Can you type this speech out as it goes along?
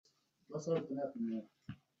Let's open up in the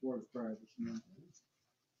word of prayer this morning.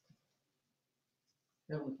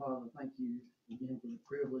 Heavenly Father, thank you again for the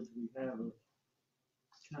privilege we have of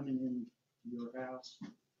coming into your house,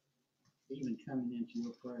 even coming into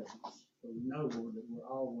your presence. For we know, Lord, that we're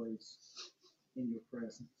always in your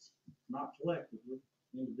presence, not collectively,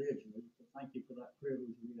 individually, but thank you for that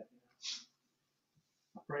privilege we have.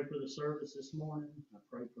 I pray for the service this morning. I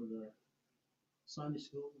pray for the Sunday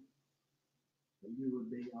school, that you would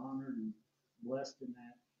be honored and blessed in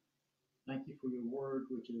that. Thank you for your word,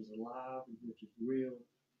 which is alive, and which is real,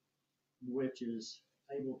 which is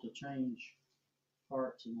able to change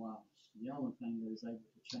hearts and lives. The only thing that is able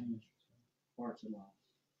to change hearts and lives.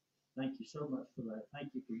 Thank you so much for that.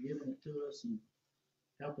 Thank you for giving it to us and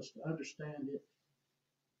help us to understand it,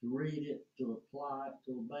 to read it, to apply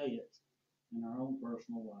it, to obey it in our own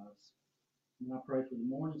personal lives. And I pray for the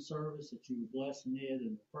morning service that you would bless in it,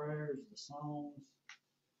 and the prayers, the songs,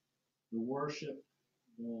 the worship,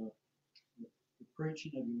 the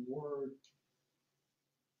preaching of your word,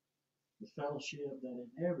 the fellowship, that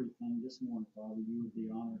in everything this morning, Father, you would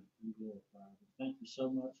be honored and glorified. And thank you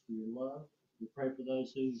so much for your love. We pray for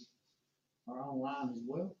those who are online as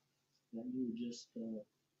well, that you would just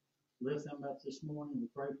lift them up this morning. We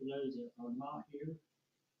pray for those that are not here,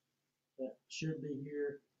 that should be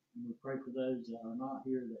here, and we pray for those that are not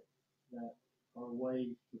here, that are away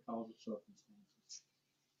because of circumstances.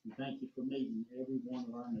 And thank you for meeting every one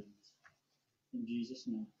of our needs. In Jesus'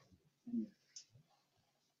 name, amen.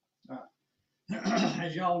 All right.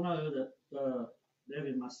 As y'all know, that Debbie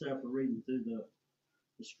and myself are reading through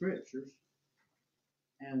the scriptures,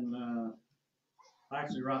 and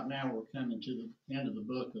actually right now we're coming to the end of the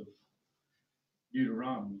book of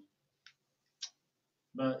Deuteronomy.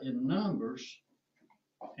 But in Numbers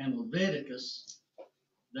and Leviticus,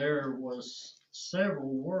 there was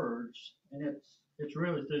several words, and it's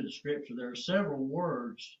really through the scripture. There are several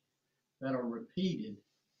words that are repeated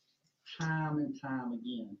time and time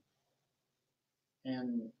again.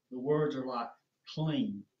 And the words are like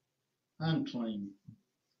clean, unclean,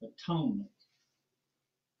 atonement.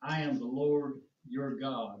 I am the Lord your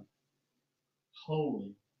God,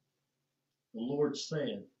 holy. The Lord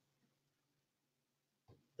said.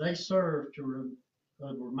 They serve to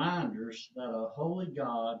reminders that a holy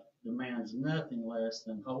God demands nothing less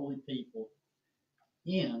than holy people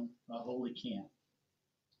in a holy camp.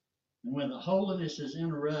 And when the holiness is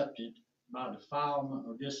interrupted by defilement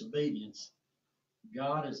or disobedience,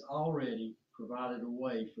 God has already provided a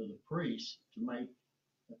way for the priest to make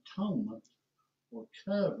atonement or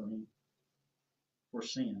covering for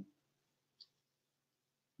sin.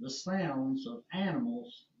 The sounds of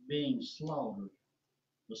animals being slaughtered,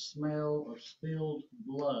 the smell of spilled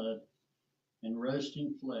blood and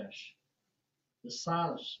roasting flesh, the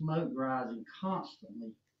sight of smoke rising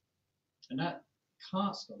constantly, and that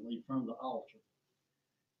constantly from the altar.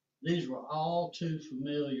 These were all too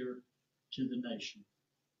familiar to the nation.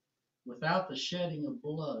 Without the shedding of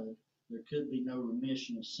blood, there could be no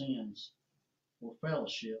remission of sins or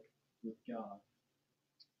fellowship with God.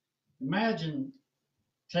 Imagine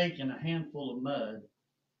taking a handful of mud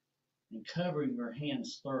and covering your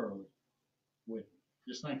hands thoroughly with it.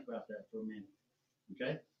 Just think about that for a minute,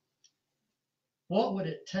 okay? What would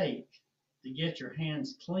it take to get your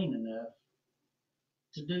hands clean enough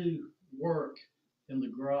to do work in the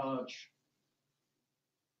garage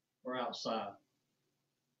or outside?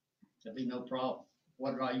 That'd be no problem.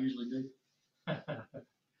 What do I usually do?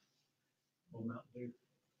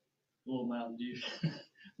 Little Mountain Dew.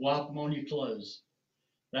 Wipe them on your clothes.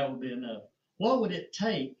 That would be enough. What would it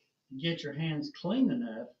take to get your hands clean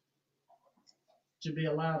enough to be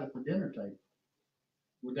allowed at the dinner table?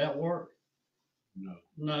 Would that work? No.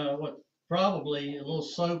 No. What? Probably a little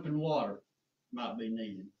soap and water might be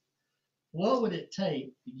needed. What would it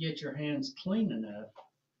take to get your hands clean enough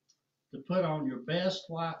to put on your best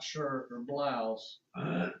white shirt or blouse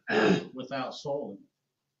without soiling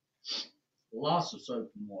it? Lots of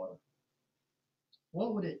soap and water.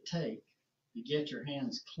 What would it take to get your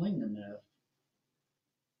hands clean enough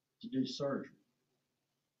to do surgery?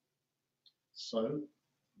 Soap,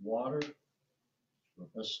 water,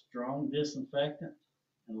 a strong disinfectant,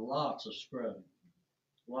 and lots of scrubbing.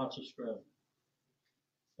 Lots of scrubbing.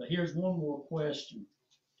 But here's one more question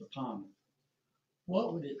to ponder.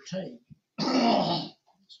 What would it take?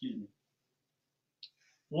 Excuse me.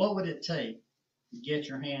 What would it take to get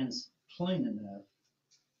your hands clean enough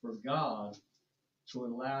for God to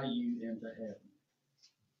allow you into heaven?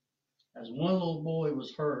 As one little boy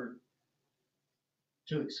was heard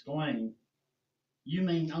to exclaim, "You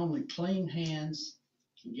mean only clean hands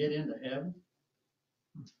can get into heaven?"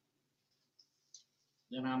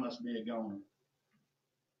 then I must be a goner.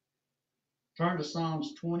 Turn to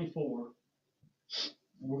Psalms 24.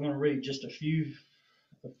 We're going to read just a few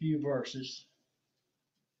verses.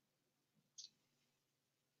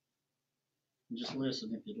 Just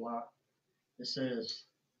listen if you'd like. It says,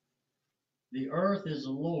 "The earth is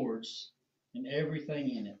the Lord's and everything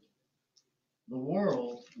in it. The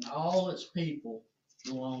world and all its people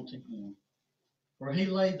belong to him. For he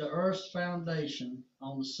laid the earth's foundation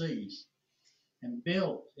on the seas and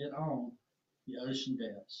built it on the ocean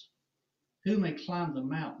depths. Who may climb the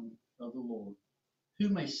mountain of the Lord? Who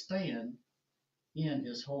may stand in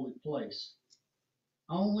his holy place?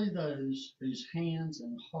 Only those whose hands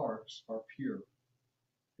and hearts are pure,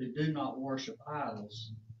 who do not worship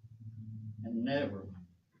idols and never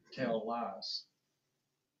tell lies."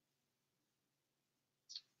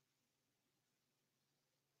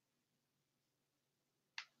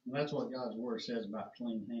 And that's what God's word says about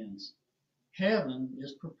clean hands. Heaven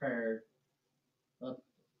is prepared.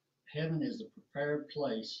 Heaven is the prepared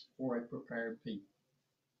place for a prepared people.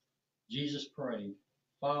 Jesus prayed,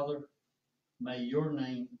 "Father, may your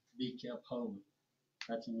name be kept holy."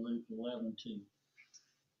 That's in Luke 11:2.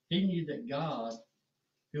 He knew that God,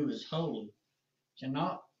 who is holy,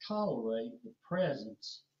 cannot tolerate the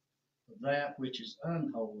presence of that which is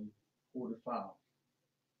unholy or defiled.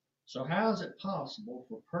 So how is it possible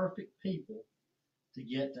for perfect people to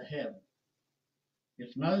get to heaven?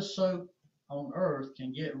 If no soap on earth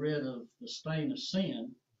can get rid of the stain of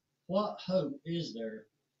sin, what hope is there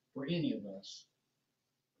for any of us?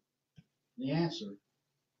 The answer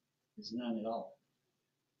is none at all,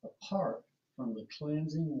 apart from the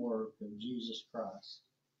cleansing work of Jesus Christ.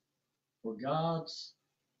 For God's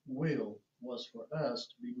will was for us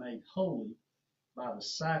to be made holy by the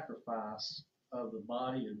sacrifice of the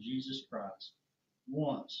body of Jesus Christ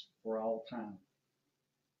once for all time.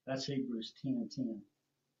 That's Hebrews 10:10.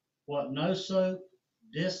 What no soap,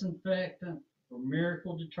 disinfectant, or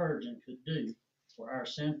miracle detergent could do for our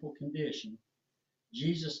sinful condition,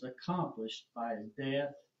 Jesus accomplished by his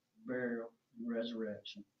death, burial, and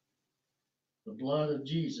resurrection. The blood of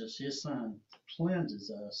Jesus, his Son, cleanses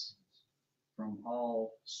us from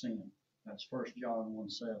all sin. That's 1 John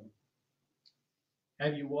 1:7.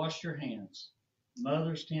 Have you washed your hands?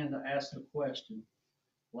 Mothers tend to ask the question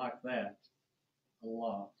like that a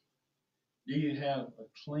lot. Do you have a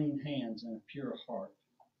clean hands and a pure heart?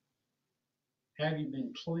 Have you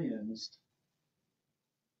been cleansed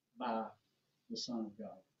by the Son of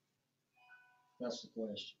God? That's the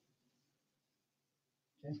question.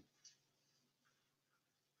 Okay?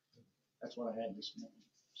 That's what I had this morning.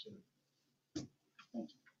 So,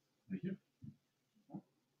 thank you. Thank you.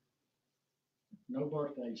 No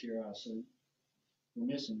birthdays here, I see. We're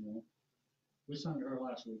missing one. We sung to her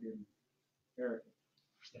last week, didn't we? Erica.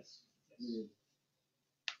 Yes. We did.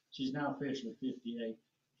 She's now officially 58, in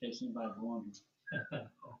case anybody's wondering.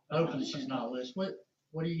 Hopefully she's not listening.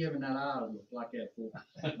 What are you giving that eye to look like that for?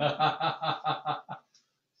 No, you're not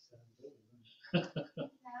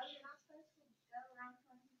supposed to go around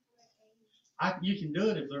telling people their age. You can do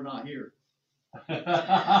it if they're not here.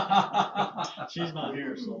 She's not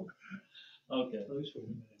here, so, okay. At least for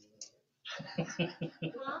women.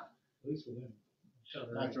 Well, At least for women.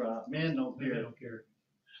 That's right. Men don't Women care. don't care.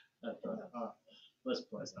 That's right. All right. Let's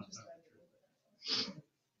pray. That's not true.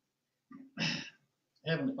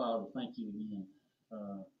 Heavenly Father, thank you again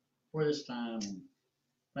for this time, and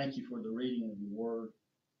thank you for the reading of your word.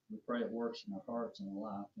 We pray it works in our hearts and our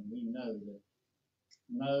life, and we know that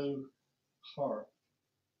no heart,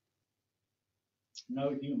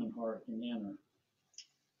 no human heart can enter the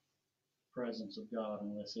presence of God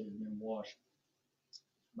unless it has been washed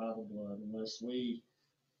by the blood, unless we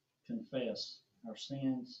confess our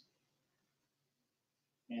sins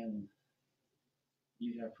and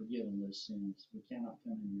you have forgiven those sins. We cannot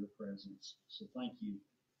come into your presence. So thank you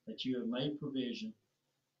that you have made provision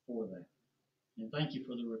for that. And thank you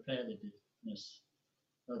for the repetitiveness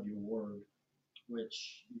of your word,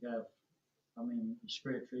 which you have, the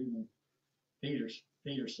scripture, even Peter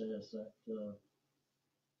says that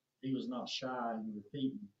he was not shy in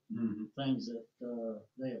repeating things that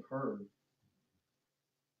they have heard.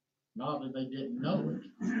 Not that they didn't know it,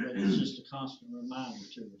 but it's just a constant reminder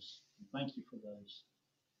to us. And thank you for those.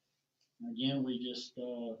 And again, we just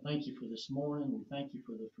thank you for this morning. We thank you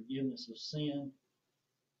for the forgiveness of sin.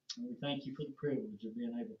 And we thank you for the privilege of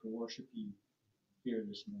being able to worship you here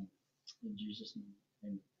this morning. In Jesus' name,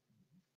 amen.